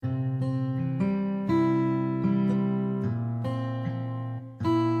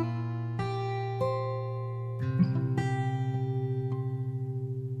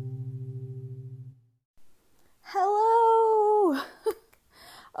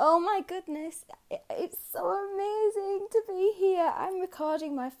Oh my goodness, it's so amazing to be here. I'm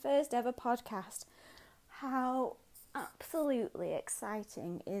recording my first ever podcast. How absolutely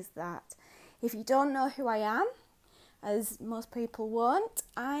exciting is that? If you don't know who I am, as most people won't,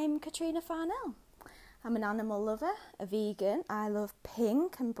 I'm Katrina Farnell. I'm an animal lover, a vegan. I love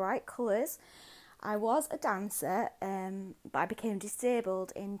pink and bright colours. I was a dancer, but I became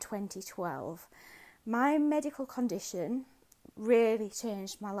disabled in 2012. My medical condition really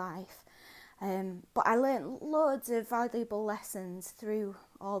changed my life, but I learnt loads of valuable lessons through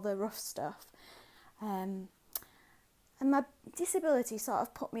all the rough stuff, and my disability sort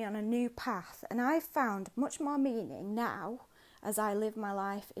of put me on a new path, and I've found much more meaning now as I live my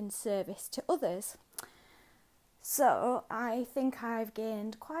life in service to others. So I think I've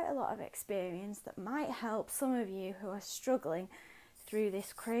gained quite a lot of experience that might help some of you who are struggling through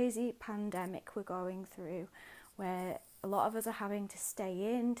this crazy pandemic we're going through, where a lot of us are having to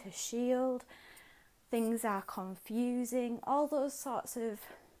stay in to shield, things are confusing, all those sorts of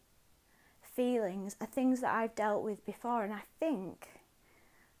feelings are things that I've dealt with before, and I think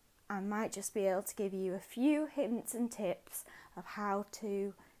I might just be able to give you a few hints and tips of how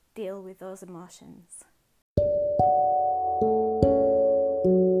to deal with those emotions.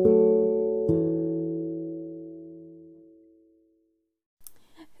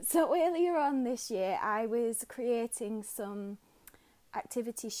 So earlier on this year, I was creating some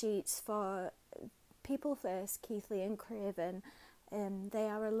activity sheets for People First, Keighley and Craven. They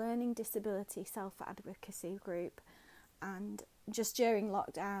are a learning disability self-advocacy group, and just during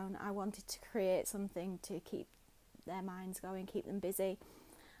lockdown I wanted to create something to keep their minds going, keep them busy,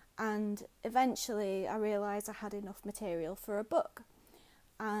 and eventually I realised I had enough material for a book,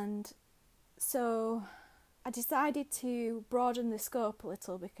 and so I decided to broaden the scope a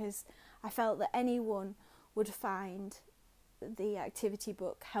little because I felt that anyone would find the activity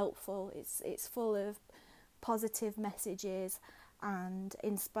book helpful. It's full of positive messages and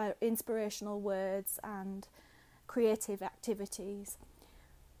inspirational words and creative activities.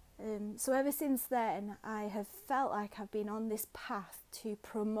 So ever since then, I have felt like I've been on this path to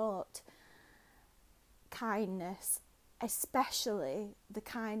promote kindness, especially the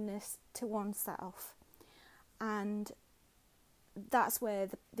kindness to oneself. And that's where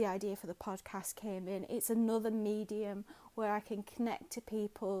the idea for the podcast came in. It's another medium where I can connect to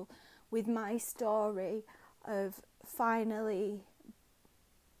people with my story of finally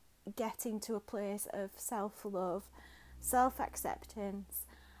getting to a place of self-love, self-acceptance,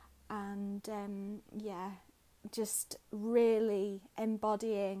 and just really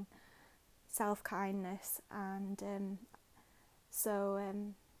embodying self-kindness. And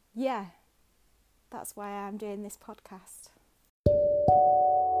that's why I'm doing this podcast.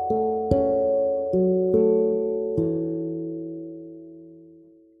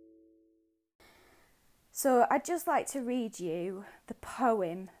 So I'd just like to read you the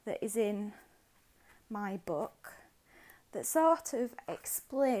poem that is in my book that sort of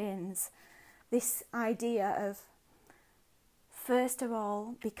explains this idea of, first of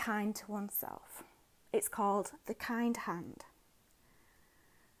all, be kind to oneself. It's called The Kind Hand.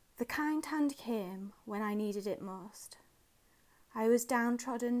 The kind hand came when I needed it most. I was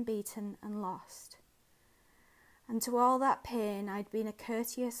downtrodden, beaten and lost. And to all that pain I'd been a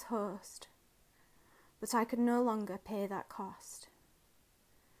courteous host, but I could no longer pay that cost.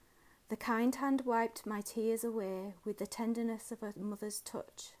 The kind hand wiped my tears away with the tenderness of a mother's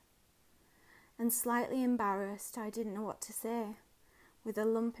touch. And slightly embarrassed, I didn't know what to say. With a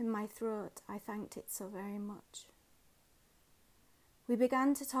lump in my throat, I thanked it so very much. We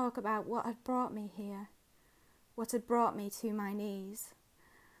began to talk about what had brought me here, what had brought me to my knees.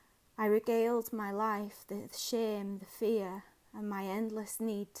 I regaled my life, the shame, the fear, and my endless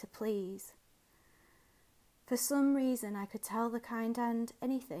need to please. For some reason I could tell the kind hand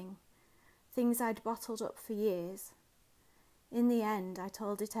anything, things I'd bottled up for years. In the end I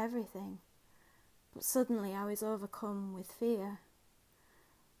told it everything, but suddenly I was overcome with fear.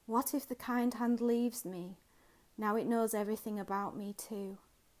 What if the kind hand leaves me? Now it knows everything about me too.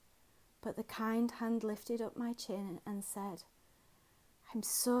 But the kind hand lifted up my chin and said, I'm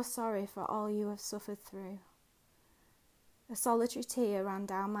so sorry for all you have suffered through. A solitary tear ran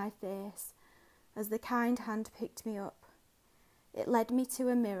down my face as the kind hand picked me up. It led me to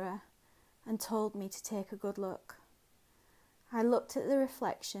a mirror and told me to take a good look. I looked at the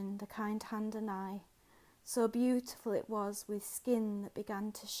reflection, the kind hand and I. So beautiful it was, with skin that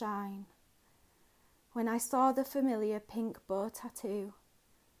began to shine. When I saw the familiar pink bow tattoo,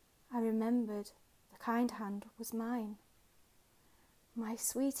 I remembered the kind hand was mine. My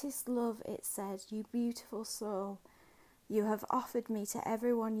sweetest love, it said, you beautiful soul, you have offered me to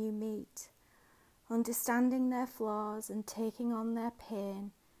everyone you meet. Understanding their flaws and taking on their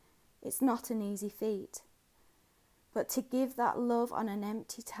pain, it's not an easy feat. But to give that love on an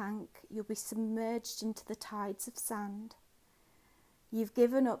empty tank, you'll be submerged into the tides of sand. You've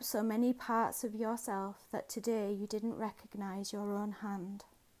given up so many parts of yourself that today you didn't recognise your own hand.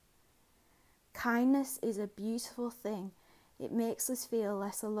 Kindness is a beautiful thing. It makes us feel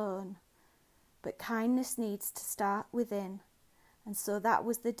less alone. But kindness needs to start within. And so that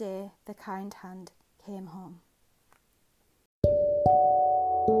was the day the kind hand came home.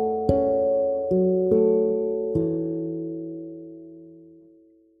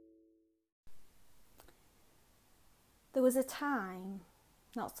 There was a time,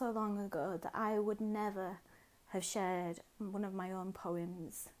 not so long ago, that I would never have shared one of my own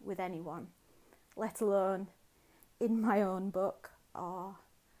poems with anyone, let alone in my own book or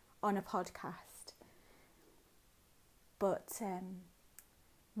on a podcast. But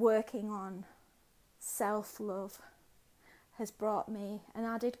working on self-love has brought me an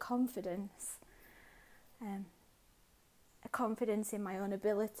added confidence, a confidence in my own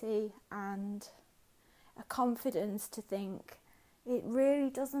ability and a confidence to think it really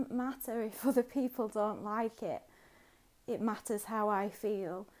doesn't matter if other people don't like it. It matters how I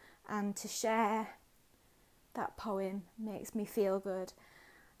feel, and to share that poem makes me feel good.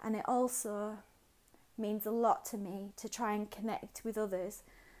 And it also means a lot to me to try and connect with others.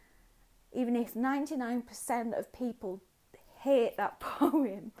 Even if 99% of people hate that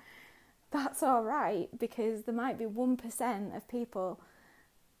poem, that's all right, because there might be 1% of people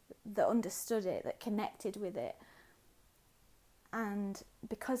that understood it, that connected with it. And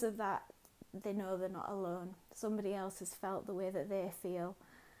because of that, they know they're not alone. Somebody else has felt the way that they feel.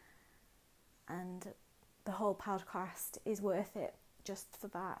 And the whole podcast is worth it just for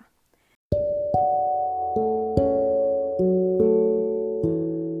that.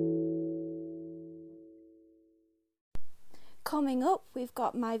 Coming up, we've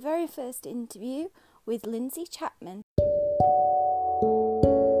got my very first interview with Lindsay Chapman.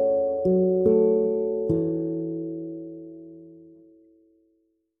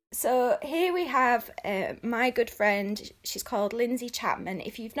 So here we have my good friend. She's called Lindsay Chapman.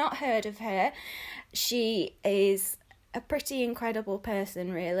 If you've not heard of her, she is a pretty incredible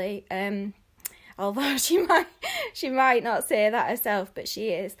person, really. Although she might not say that herself, but she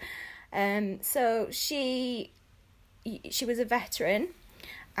is. So she was a veteran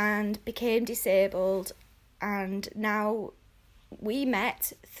and became disabled, and now we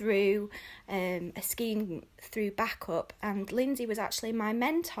met through a scheme through Backup, and Lindsay was actually my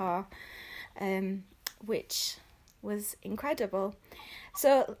mentor, which was incredible.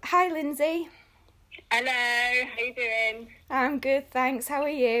 So, hi Lindsay. Hello, how you doing? I'm good, thanks. How are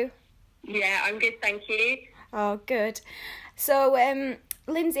you? Yeah, I'm good, thank you. Oh, good. So,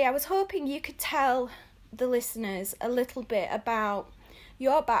 Lindsay, I was hoping you could tell the listeners a little bit about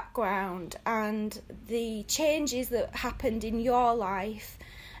your background and the changes that happened in your life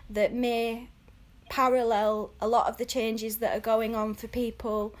that may parallel a lot of the changes that are going on for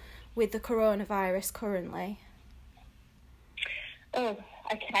people with the coronavirus currently. Oh,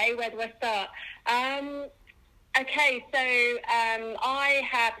 okay, where do I start? Okay, so I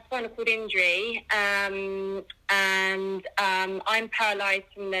have a spinal cord injury, and I'm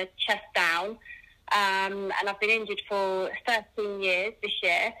paralysed from the chest down. And I've been injured for 13 years this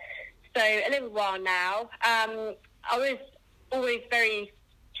year, so a little while now. I was always very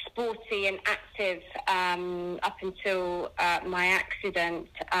sporty and active up until my accident.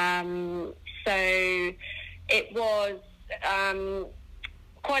 So it was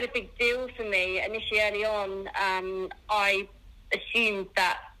quite a big deal for me. Initially, early on, I assumed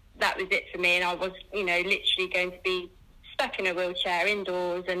that was it for me, and I was, literally going to be stuck in a wheelchair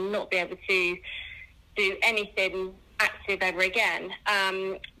indoors and not be able to do anything active ever again.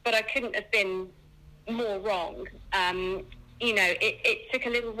 But I couldn't have been more wrong. It took a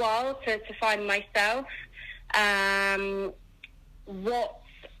little while to find myself. What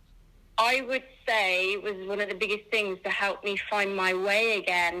I would say was one of the biggest things to help me find my way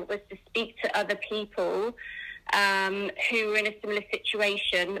again was to speak to other people who were in a similar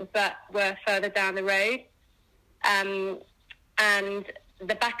situation but were further down the road. And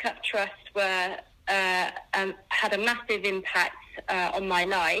the Backup Trust had a massive impact on my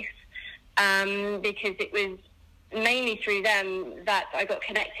life because it was mainly through them that I got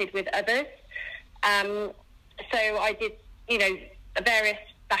connected with others. So I did, various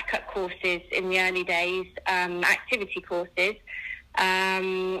backup courses in the early days, activity courses,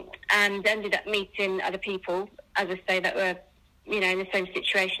 and ended up meeting other people, as I say, that were in the same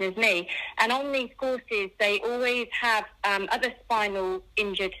situation as me. And on these courses, they always have other spinal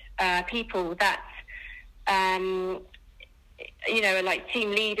injured people that, are like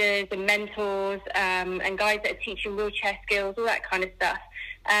team leaders and mentors, and guys that are teaching wheelchair skills, all that kind of stuff.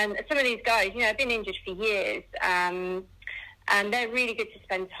 And some of these guys, have been injured for years, and they're really good to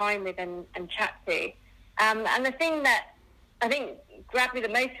spend time with and chat to. And the thing that I think grabbed me the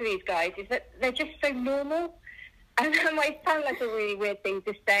most with these guys is that they're just so normal. And that might sound like a really weird thing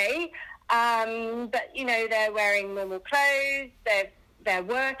to say, but, they're wearing normal clothes, they're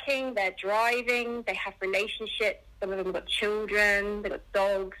working, they're driving, they have relationships, some of them have got children, they've got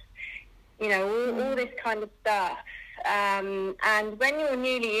dogs, all this kind of stuff. And when you're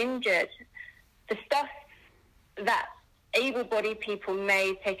newly injured, the stuff that able-bodied people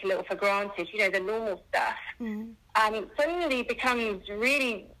may take a little for granted, the normal stuff, suddenly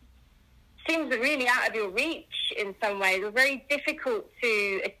seems really out of your reach in some ways, or very difficult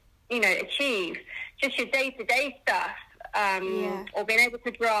to, achieve. Just your day-to-day stuff, or being able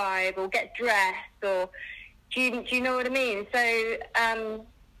to drive, or get dressed, or do you know what I mean? So,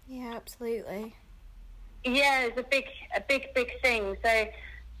 yeah, absolutely. Yeah, it's a big thing. So,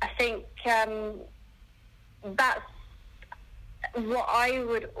 I think that's what I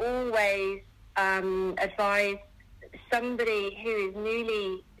would always advise somebody who is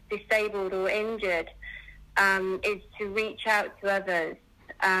newly disabled or injured, is to reach out to others.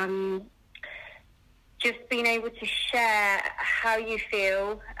 Just being able to share how you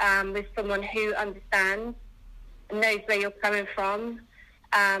feel with someone who understands and knows where you're coming from.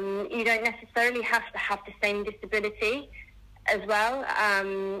 You don't necessarily have to have the same disability as well.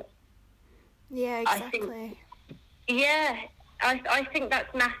 Yeah, exactly. I think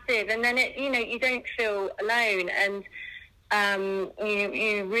that's massive. And then you don't feel alone, and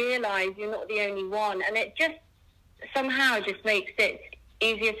you realise you're not the only one, and it just somehow just makes it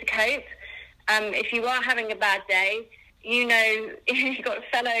easier to cope. If you are having a bad day, you've got a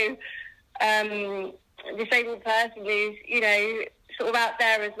fellow disabled person who's sort of out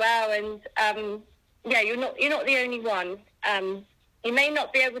there as well, and you're not the only one. You may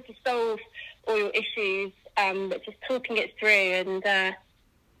not be able to solve all your issues, but just talking it through, and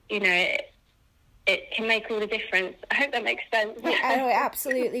it can make all the difference. I hope that makes sense. Yeah, it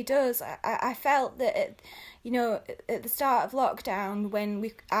absolutely does. I felt that, at the start of lockdown,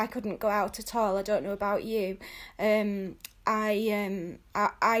 when I couldn't go out at all, I don't know about you,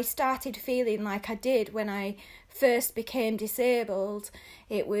 I started feeling like I did when I first became disabled.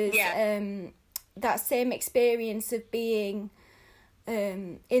 It was that same experience of being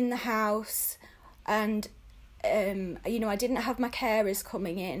in the house, and I didn't have my carers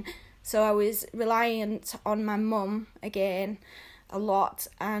coming in, so I was reliant on my mum again a lot,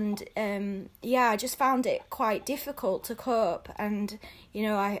 and I just found it quite difficult to cope. And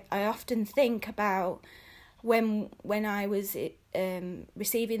I often think about when I was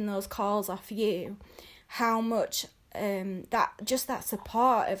receiving those calls off you, how much that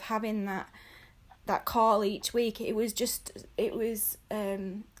support of having that call each week, it was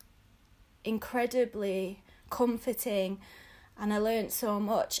incredibly comforting, and I learnt so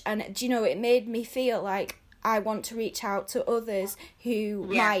much. And it made me feel like I want to reach out to others who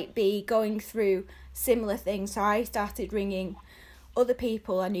might be going through similar things. So I started ringing other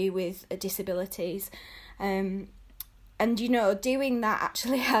people I knew with disabilities, and doing that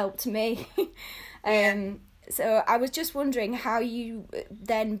actually helped me. So I was just wondering how you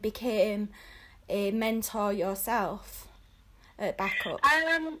then became a mentor yourself at Backup.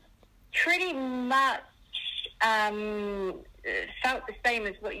 Pretty much felt the same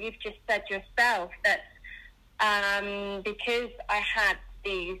as what you've just said yourself, that because I had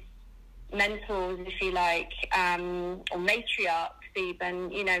these mentors, if you like, or matriarchs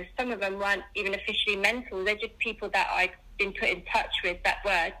even, some of them weren't even officially mentors, they're just people that I've been put in touch with that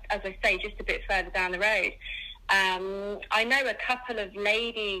were, as I say, just a bit further down the road. I know a couple of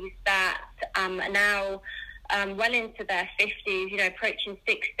ladies that are now well into their 50s, approaching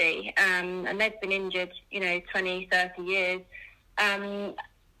 60, and they've been injured, 20, 30 years.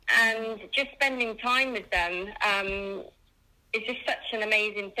 And just spending time with them is just such an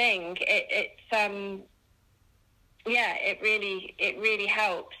amazing thing. It really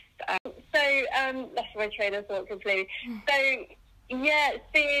helps. That's my train of thought completely. So,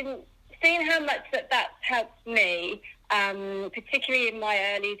 seeing how much that's helped me, particularly in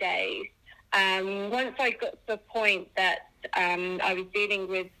my early days, once I got to a point that I was dealing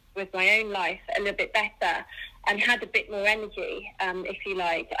with my own life a little bit better and had a bit more energy, if you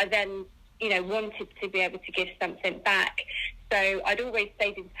like, I then, wanted to be able to give something back. So I'd always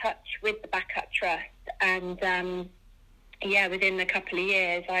stayed in touch with the Backup Trust, and within a couple of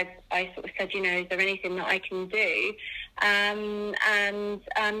years, I sort of said, is there anything that I can do? I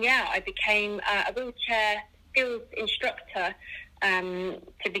became a wheelchair skills instructor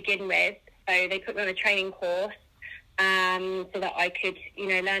to begin with. So they put me on a training course so that I could,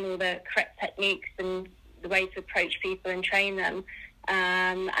 learn all the correct techniques and the way to approach people and train them.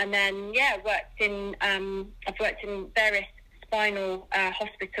 And then, I've worked in various spinal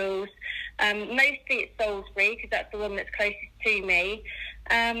hospitals. Mostly it's Salisbury, because that's the one that's closest to me.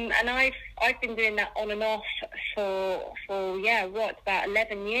 And I've been doing that on and off for about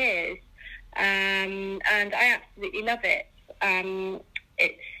 11 years. And I absolutely love it.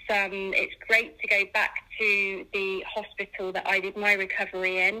 It's great to go back to the hospital that I did my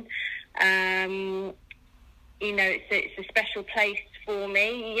recovery in. It's a special place for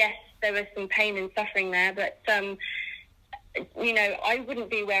me. Yes, there was some pain and suffering there, but I wouldn't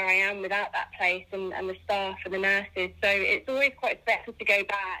be where I am without that place and the staff and the nurses. So it's always quite special to go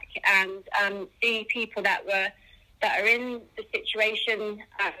back and see people that are in the situation,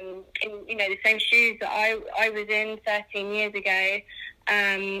 in the same shoes that I was in 13 years ago,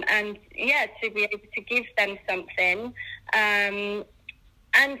 to be able to give them something.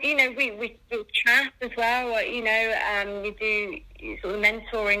 We chat as well. You do sort of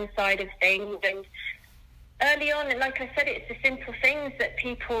mentoring side of things, and early on, like I said, it's the simple things that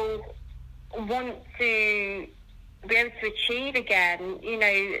people want to be able to achieve again.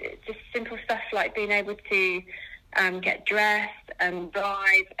 Just simple stuff like being able to get dressed and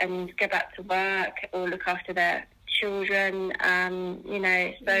drive and go back to work or look after their children.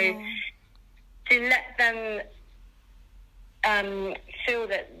 To let them feel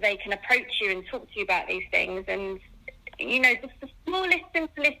that they can approach you and talk to you about these things, and just the smallest,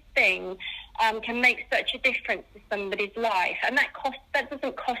 simplest thing can make such a difference to somebody's life, and that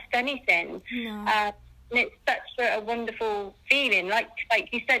doesn't cost anything. No. And it's such a wonderful feeling. Like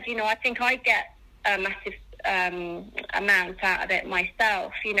you said, I think I get a massive amount out of it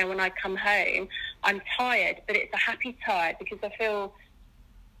myself. When I come home, I'm tired, but it's a happy tired because I feel,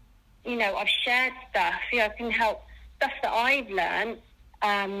 I've shared stuff. I can help stuff that I've learned.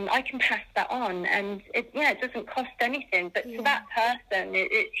 I can pass that on, and it doesn't cost anything, but for that person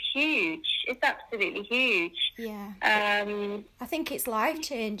it's huge. It's absolutely huge. I think it's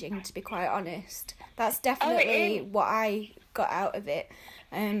life-changing, to be quite honest. That's definitely what I got out of it.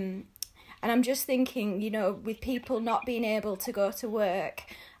 And I'm just thinking, with people not being able to go to work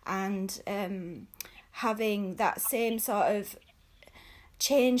and having that same sort of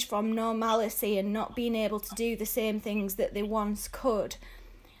change from normalcy and not being able to do the same things that they once could,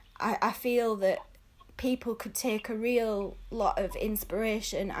 I feel that people could take a real lot of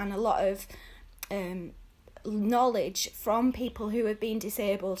inspiration and a lot of knowledge from people who have been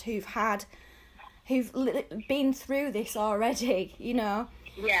disabled, who've been through this already,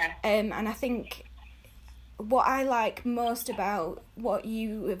 and I think what I like most about what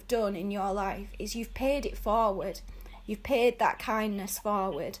you have done in your life is you've paid it forward. You've paid that kindness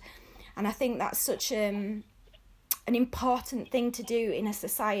forward, and I think that's such an important thing to do in a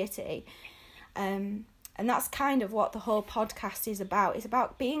society, and that's kind of what the whole podcast is about. It's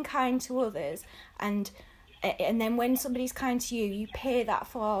about being kind to others, and then when somebody's kind to you, you pay that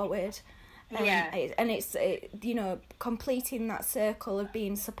forward. And it's completing that circle of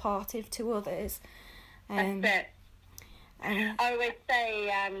being supportive to others. That's it. I always say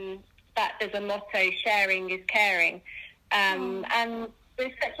that there's a motto: sharing is caring. And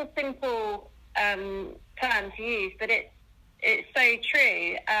it's such a simple term to use, but it's so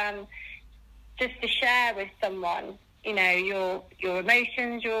true. Just to share with someone, your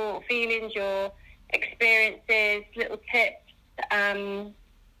emotions, your feelings, your experiences, little tips.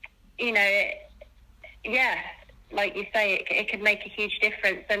 Like you say, it can make a huge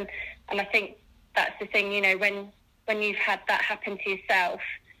difference, and I think that's the thing. When you've had that happen to yourself,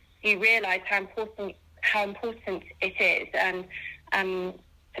 you realise how important it is, and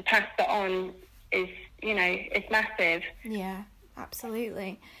to pass that on is massive. Yeah,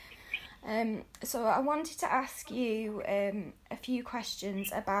 absolutely. So I wanted to ask you a few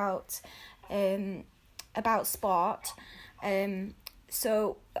questions about sport.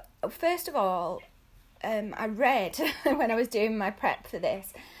 So first of all, I read when I was doing my prep for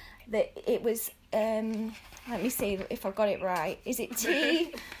this that it was let me see if I got it right. Is it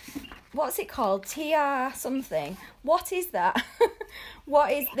what's it called? TR something. What is that?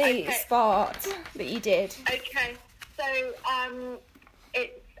 What is the sport that you did? Okay, so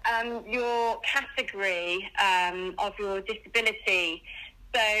it's your category of your disability.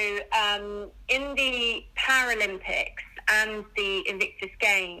 So in the Paralympics and the Invictus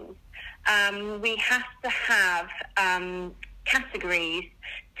Games, we have to have categories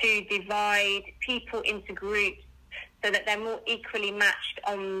to divide people into groups so that they're more equally matched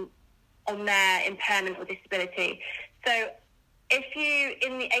on their impairment or disability. So if you,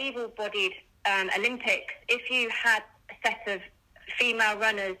 in the able-bodied Olympics, if you had a set of female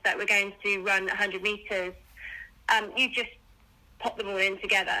runners that were going to run 100 metres, you just pop them all in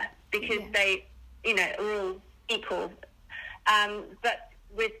together because they, are all equal. But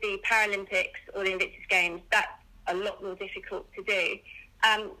with the Paralympics or the Invictus Games, that's a lot more difficult to do.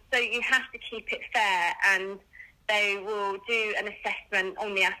 So you have to keep it fair, and they will do an assessment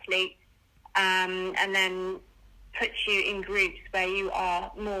on the athlete and then put you in groups where you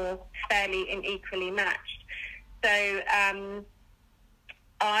are more fairly and equally matched. So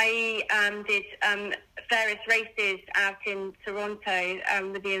I did various races out in Toronto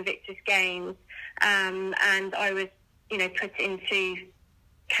with the Invictus Games, and I was, put into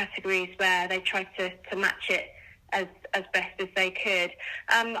categories where they tried to match it as best as they could.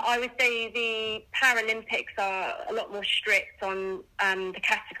 I would say the Paralympics are a lot more strict on the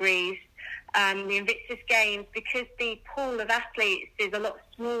categories. The Invictus Games, because the pool of athletes is a lot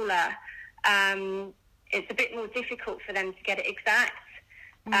smaller, it's a bit more difficult for them to get it exact.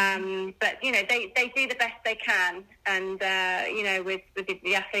 But, they do the best they can. And, with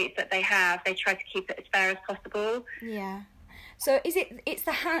the athletes that they have, they try to keep it as fair as possible. Yeah. So is it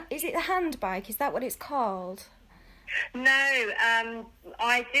the hand bike? Is that what it's called? No,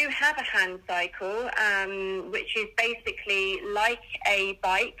 I do have a hand cycle, which is basically like a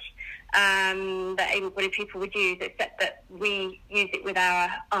bike that able-bodied people would use, except that we use it with our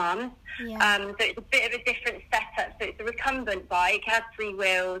arms. Yeah. So it's a bit of a different setup. So it's a recumbent bike, it has 3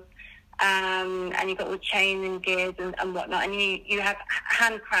 wheels, and you've got all chains and gears and whatnot, and you have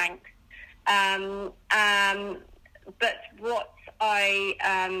hand cranks. But what I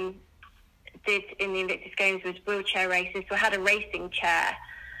did in the Invictus Games was wheelchair races. So I had a racing chair,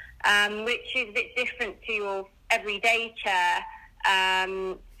 which is a bit different to your everyday chair.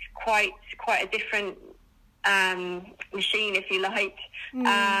 Quite a different machine, if you like.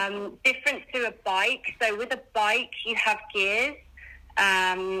 Different to a bike. So with a bike, you have gears.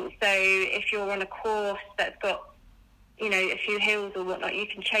 So if you're on a course that's got, a few hills or whatnot, you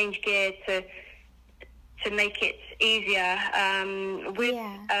can change gear to make it easier. With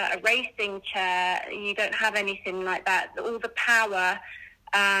a racing chair, you don't have anything like that. All the power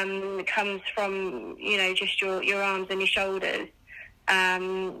comes from, just your arms and your shoulders.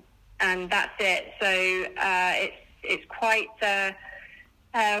 And that's it. So it's quite a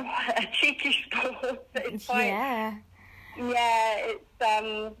cheeky sport. It's quite,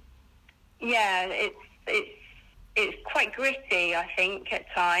 it's quite gritty, I think, at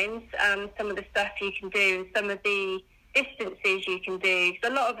times. Some of the stuff you can do, some of the distances you can do. So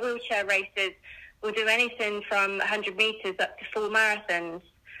a lot of wheelchair racers will do anything from 100 metres up to full marathons.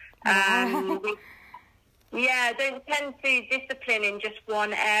 Don't tend to discipline in just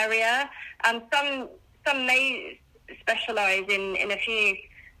one area. Some may specialise in a few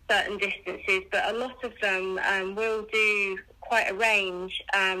certain distances, but a lot of them will do quite a range,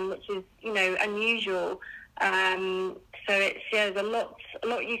 which is, unusual. So there's a lot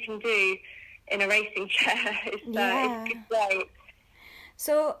you can do in a racing chair. It's great.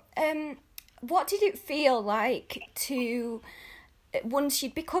 So, what did it feel like to, once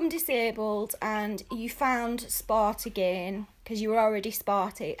you'd become disabled and you found sport again, because you were already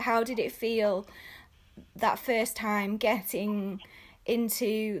sporty, how did it feel that first time getting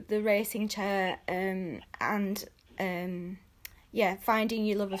into the racing chair and finding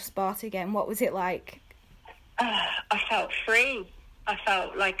your love of sport again? What was it like? I felt free. I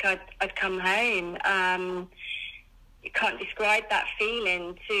felt like I'd come home. You can't describe that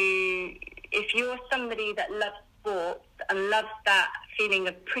feeling. If you're somebody that loves sports and loves that feeling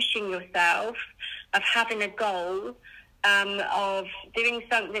of pushing yourself, of having a goal, of doing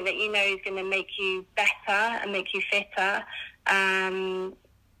something that you know is going to make you better and make you fitter,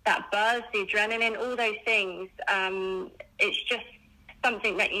 that buzz, the adrenaline, all those things, it's just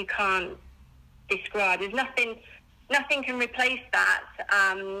something that you can't describe. There's nothing can replace that.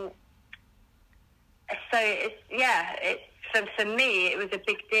 So it's for me it was a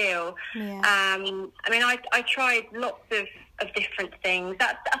big deal. I tried lots of different things.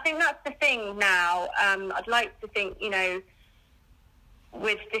 I think that's the thing now. I'd like to think,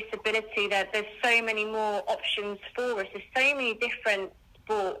 with disability, that there's so many more options for us. There's so many different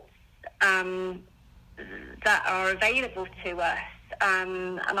sports that are available to us,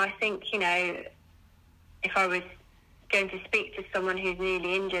 and I think, if I was going to speak to someone who's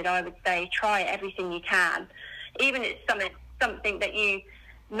newly injured, I would say try everything you can, even if it's something that you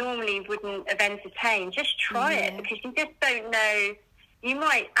normally wouldn't have entertained. Just try it, because you just don't know. You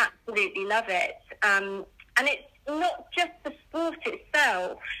might absolutely love it. And it's not just the sport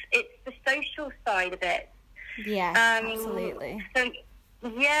itself, it's the social side of it. Yeah, absolutely. So,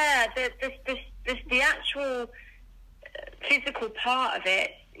 yeah, the actual physical part of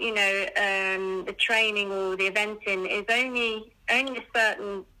it, you know, the training or the eventing is only a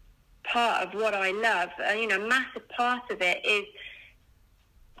certain part of what I love. You know, a massive part of it is,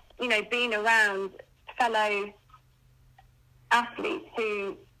 you know, being around fellow athletes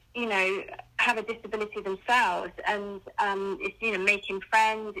who, you know, have a disability themselves, and it's, you know, making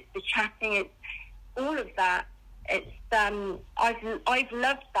friends, it's the chatting, it's all of that. It's I've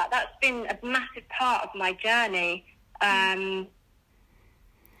loved that. That's been a massive part of my journey.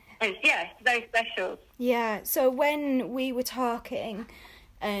 It's very special. Yeah. So when we were talking,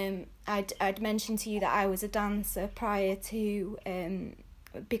 I'd mentioned to you that I was a dancer prior to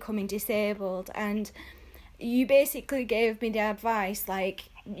becoming disabled, and you basically gave me the advice, like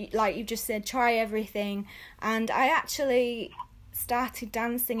you just said, try everything. And I actually started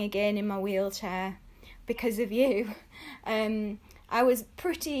dancing again in my wheelchair because of you. I was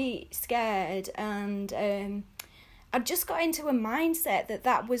pretty scared, and I just got into a mindset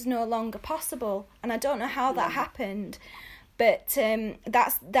that was no longer possible, and I don't know how that happened, but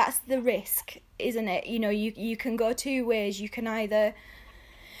that's the risk, isn't it? You know, you can go two ways. You can either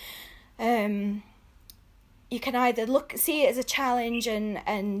see it as a challenge and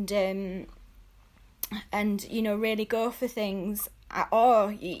you know, really go for things,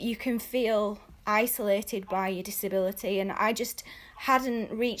 or you can feel isolated by your disability. And I just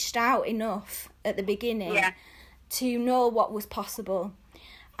hadn't reached out enough at the beginning to know what was possible,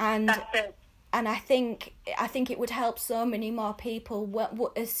 and I think it would help so many more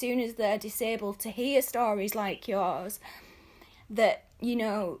people as soon as they're disabled to hear stories like yours, that, you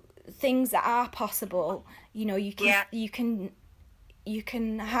know, things that are possible. You know, you can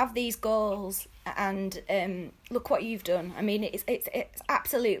have these goals, and look what you've done. I mean, it's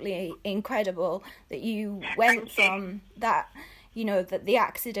absolutely incredible that you went from that, you know, the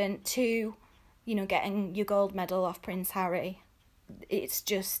accident to, you know, getting your gold medal off Prince Harry. It's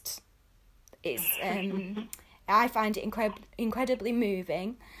I find it incredibly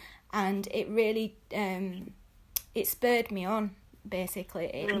moving, and it really it spurred me on. Basically,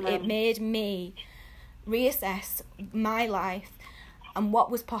 it made me reassess my life and what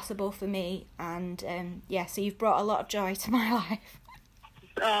was possible for me, and so you've brought a lot of joy to my life.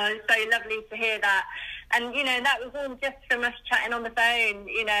 Oh, it's so lovely to hear that. And, you know, that was all just from us chatting on the phone.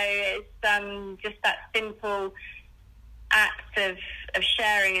 You know, it's just that simple act of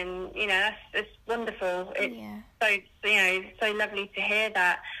sharing, and, you know, that's wonderful. It's so, you know, so lovely to hear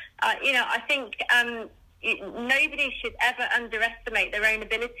that. You know, I think nobody should ever underestimate their own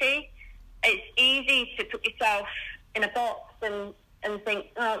ability. It's easy to put yourself in a box and think,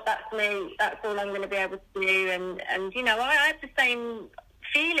 oh, that's me, that's all I'm going to be able to do. And you know, I had the same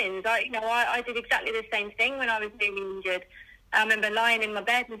feelings. I did exactly the same thing when I was really injured. I remember lying in my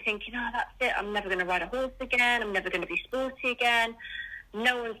bed and thinking, oh, that's it, I'm never going to ride a horse again, I'm never going to be sporty again,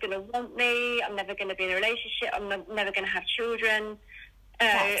 no one's going to want me, I'm never going to be in a relationship, I'm never going to have children.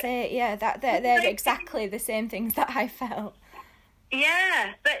 That's it, yeah, they're exactly the same things that I felt.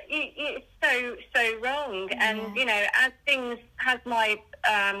 Yeah, but it's so wrong. And, you know, as my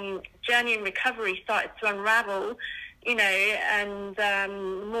journey in recovery started to unravel, you know, and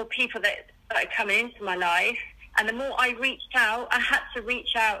more people that started coming into my life, and the more I reached out, I had to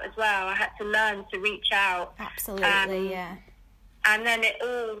reach out as well. I had to learn to reach out. Absolutely, yeah. And then it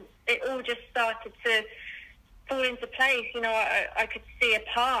all just started to fall into place. You know, I could see a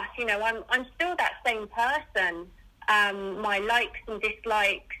path. You know, I'm still that same person. My likes and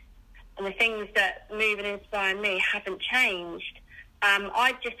dislikes and the things that move and inspire me haven't changed.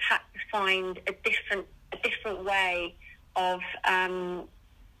 I've just had to find a different way of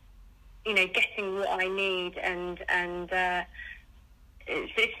you know, getting what I need, and you know,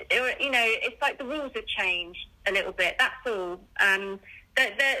 it's like the rules have changed a little bit. That's all.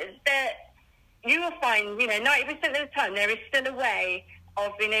 You will find, you know, 90% of the time there is still a way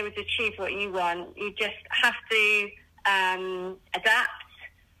of being able to achieve what you want. You just have to adapt,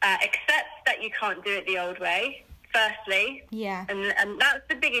 accept that you can't do it the old way, firstly. Yeah. And that's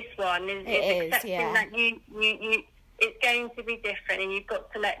the biggest one, is accepting that you it's going to be different, and you've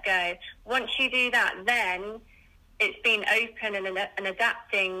got to let go. Once you do that, then it's being open and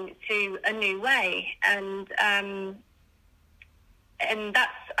adapting to a new way. And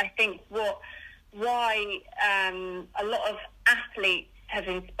that's, I think, why a lot of athletes have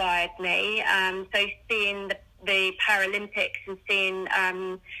inspired me. So seeing the Paralympics and seeing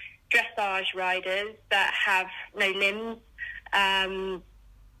dressage riders that have no limbs,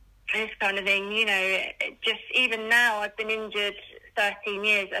 this kind of thing, you know, just even now I've been injured 13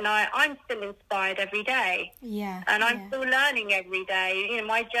 years and I'm still inspired every day. Yeah. And I'm still learning every day. You know,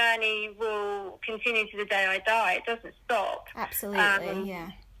 my journey will continue to the day I die. It doesn't stop. Absolutely,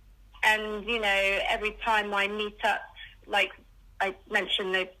 yeah. And, you know, every time I meet up, like I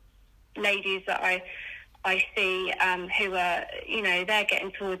mentioned, the ladies that I see who are, you know, they're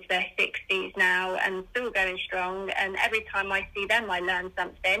getting towards their 60s now and still going strong. And every time I see them, I learn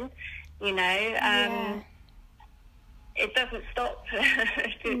something, you know. It doesn't stop.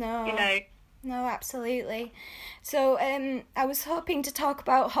 No. You know. No, absolutely. So I was hoping to talk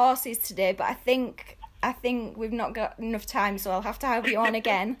about horses today, but I think we've not got enough time, so I'll have to have you on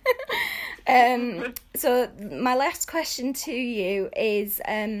again. So my last question to you is,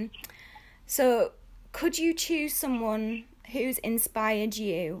 so could you choose someone who's inspired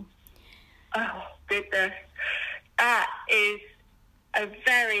you? Oh, goodness. That is a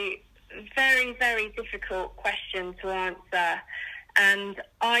very, very, very difficult question to answer. And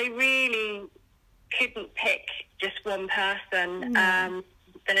I really couldn't pick just one person.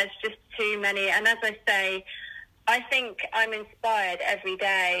 There's just too many. And as I say, I think I'm inspired every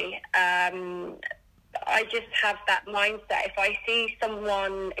day. I just have that mindset. If I see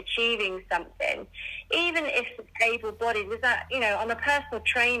someone achieving something, even if it's able-bodied, I'm a personal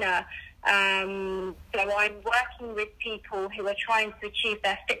trainer, so I'm working with people who are trying to achieve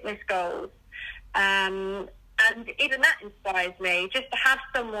their fitness goals, and even that inspires me, just to have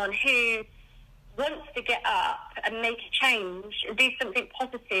someone who wants to get up and make a change and do something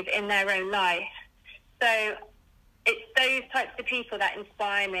positive in their own life. So it's those types of people that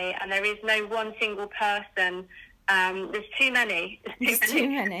inspire me, and there is no one single person. There's too many. There's too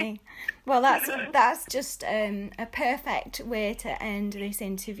many. Well, that's just a perfect way to end this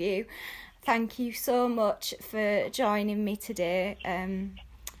interview. Thank you so much for joining me today.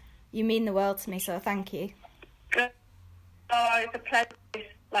 You mean the world to me, so thank you. Oh, it's a pleasure.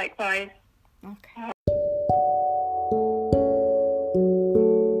 Likewise. Okay.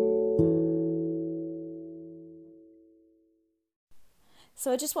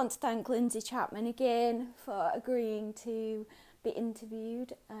 So I just want to thank Lindsay Chapman again for agreeing to be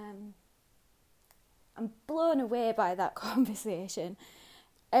interviewed. I'm blown away by that conversation.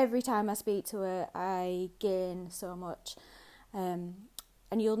 Every time I speak to her, I gain so much. And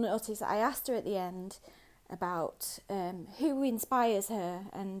you'll notice I asked her at the end about who inspires her,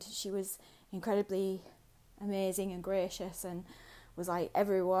 and she was incredibly amazing and gracious and was like,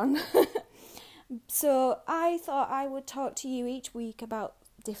 everyone. So I thought I would talk to you each week about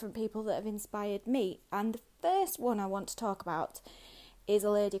different people that have inspired me. And the first one I want to talk about is a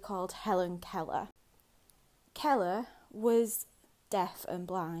lady called Helen Keller. Keller was deaf and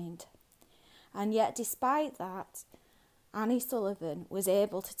blind. And yet despite that, Annie Sullivan was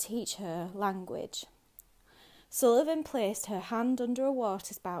able to teach her language. Sullivan placed her hand under a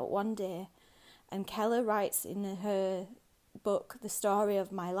water spout one day, and Keller writes in her book, The Story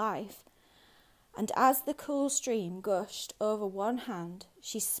of My Life, and as the cool stream gushed over one hand,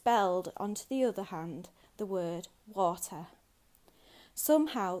 she spelled onto the other hand the word water.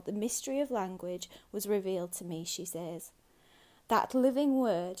 Somehow the mystery of language was revealed to me, she says. That living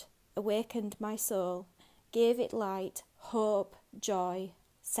word awakened my soul, gave it light, hope, joy,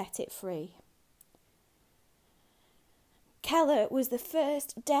 set it free. Keller was the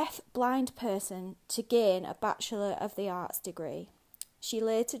first deaf-blind person to gain a Bachelor of the Arts degree. She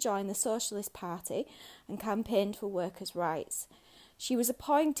later joined the Socialist Party and campaigned for workers' rights. She was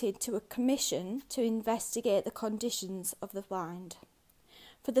appointed to a commission to investigate the conditions of the blind.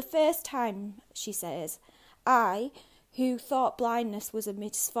 For the first time, she says, I, who thought blindness was a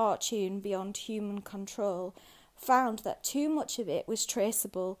misfortune beyond human control, found that too much of it was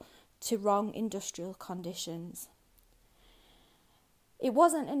traceable to wrong industrial conditions. It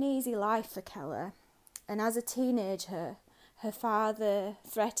wasn't an easy life for Keller, and as a teenager, her father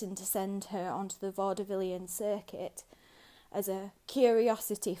threatened to send her onto the vaudevillian circuit as a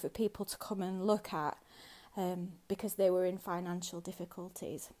curiosity for people to come and look at, because they were in financial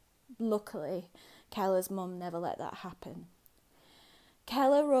difficulties. Luckily, Keller's mum never let that happen.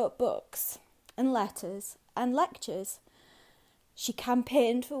 Keller wrote books and letters and lectures. She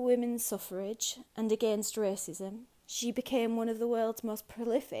campaigned for women's suffrage and against racism. She became one of the world's most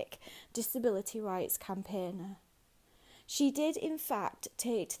prolific disability rights campaigner. She did, in fact,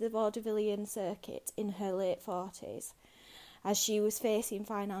 take to the vaudevillian circuit in her late 40s, as she was facing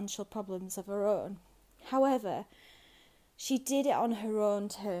financial problems of her own. However, she did it on her own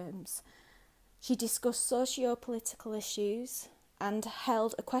terms, She discussed socio-political issues and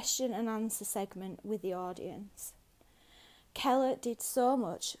held a question and answer segment with the audience. Keller did so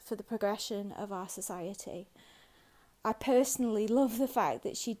much for the progression of our society. I personally love the fact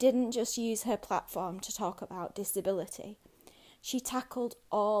that she didn't just use her platform to talk about disability. She tackled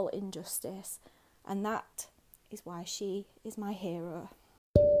all injustice, and that is why she is my hero.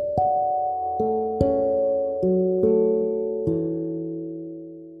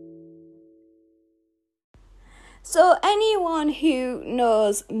 So anyone who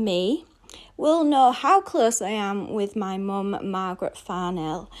knows me will know how close I am with my mum, Margaret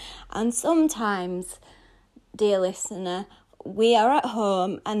Farnell. And sometimes, dear listener, we are at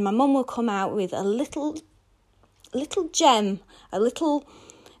home and my mum will come out with a little gem, a little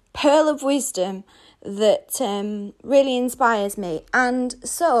pearl of wisdom that really inspires me. And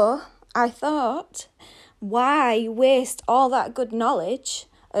so I thought, why waste all that good knowledge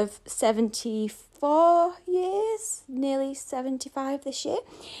of 74 years, nearly 75 this year?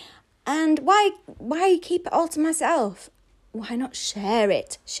 And why keep it all to myself? Why not share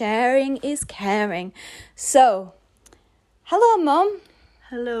it? Sharing is caring. So, hello, Mum.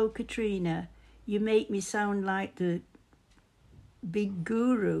 Hello, Katrina. You make me sound like the big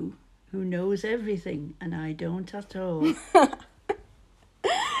guru who knows everything, and I don't at all.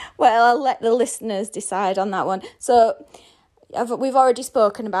 Well, I'll let the listeners decide on that one. So, we've already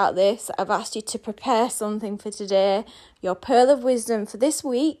spoken about this. I've asked you to prepare something for today. Your pearl of wisdom for this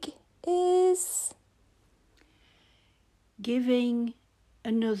week is... Giving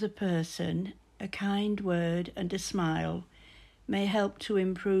another person a kind word and a smile may help to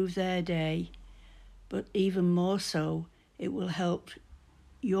improve their day, but even more so, it will help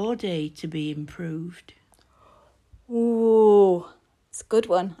your day to be improved. Ooh, it's a good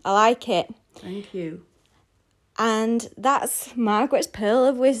one. I like it. Thank you. And that's Margaret's pearl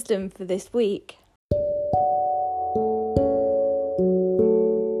of wisdom for this week.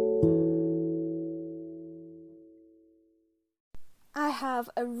 I have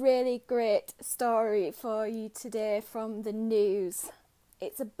a really great story for you today from the news.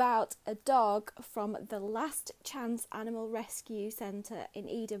 It's about a dog from the Last Chance Animal Rescue Centre in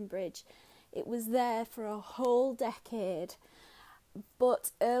Edenbridge. It was there for a whole decade.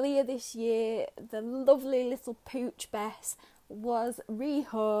 But earlier this year, the lovely little pooch Bess was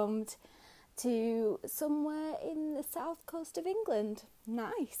rehomed to somewhere in the south coast of England.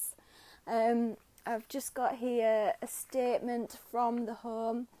 Nice. I've just got here a statement from the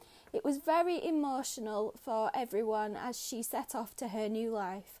home. It was very emotional for everyone as she set off to her new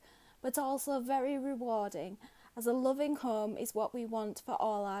life, but also very rewarding, as a loving home is what we want for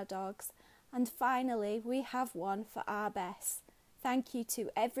all our dogs. And finally, we have one for our Bess. Thank you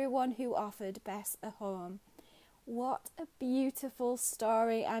to everyone who offered Bess a home. What a beautiful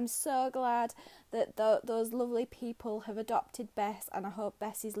story. I'm so glad that those lovely people have adopted Bess, and I hope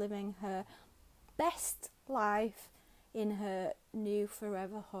Bess is living her best life in her new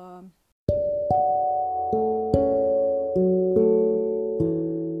forever home.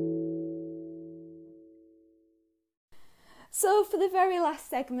 So for the very last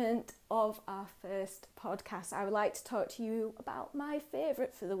segment of our first podcast, I would like to talk to you about my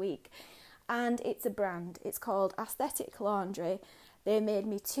favourite for the week. And it's a brand. It's called Aesthetic Laundry. They made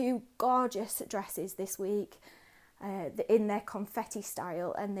me 2 gorgeous dresses this week in their confetti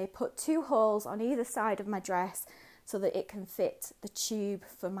style, and they put 2 holes on either side of my dress so that it can fit the tube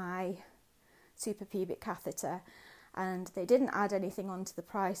for my suprapubic catheter. And they didn't add anything onto the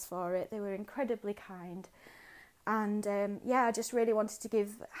price for it. They were incredibly kind. And I just really wanted to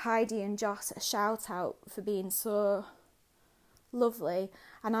give Heidi and Joss a shout out for being so lovely.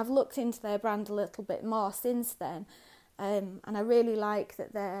 And I've looked into their brand a little bit more since then. And I really like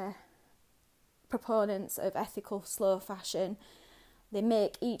that they're proponents of ethical slow fashion. They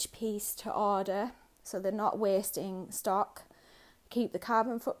make each piece to order, so they're not wasting stock, keep the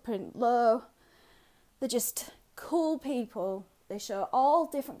carbon footprint low. They're just cool people. They show all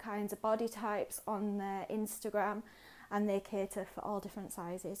different kinds of body types on their Instagram, and they cater for all different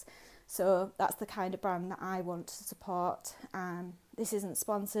sizes. So that's the kind of brand that I want to support. This isn't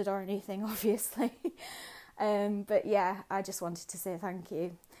sponsored or anything, obviously. But yeah, I just wanted to say thank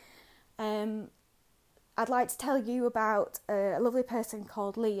you. I'd like to tell you about a lovely person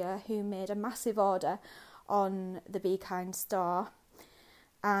called Leah who made a massive order on the Be Kind store.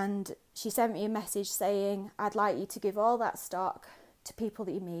 And she sent me a message saying, I'd like you to give all that stock to people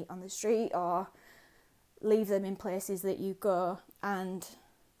that you meet on the street or leave them in places that you go. And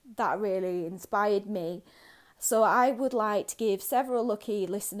that really inspired me. So I would like to give several lucky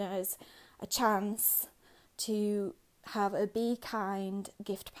listeners a chance to have a Be Kind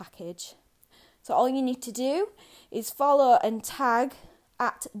gift package. So all you need to do is follow and tag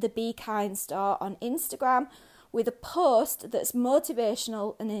at the Be Kind Store on Instagram with a post that's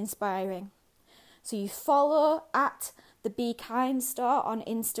motivational and inspiring. So you follow at the Be Kind Store on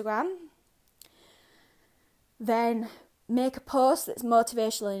Instagram, then make a post that's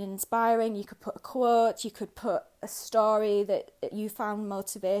motivational and inspiring. You could put a quote, you could put a story that you found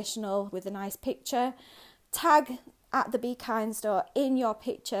motivational with a nice picture. Tag at the Be Kind Store in your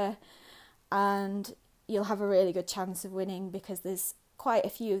picture and you'll have a really good chance of winning because there's quite a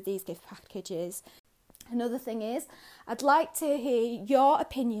few of these gift packages. Another thing is, I'd like to hear your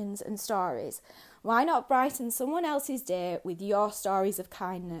opinions and stories. Why not brighten someone else's day with your stories of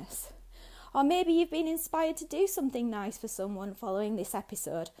kindness? Or maybe you've been inspired to do something nice for someone following this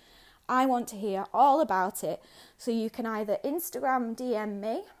episode. I want to hear all about it, so you can either Instagram DM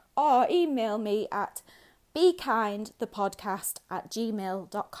me or email me at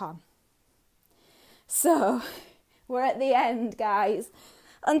bekindthepodcast@gmail.com. So, we're at the end, guys.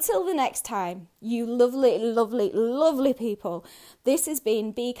 Until the next time, you lovely, lovely, lovely people, this has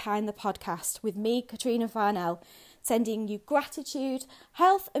been Be Kind the Podcast with me, Katrina Farnell, sending you gratitude,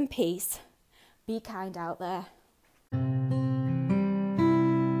 health and peace. Be kind out there.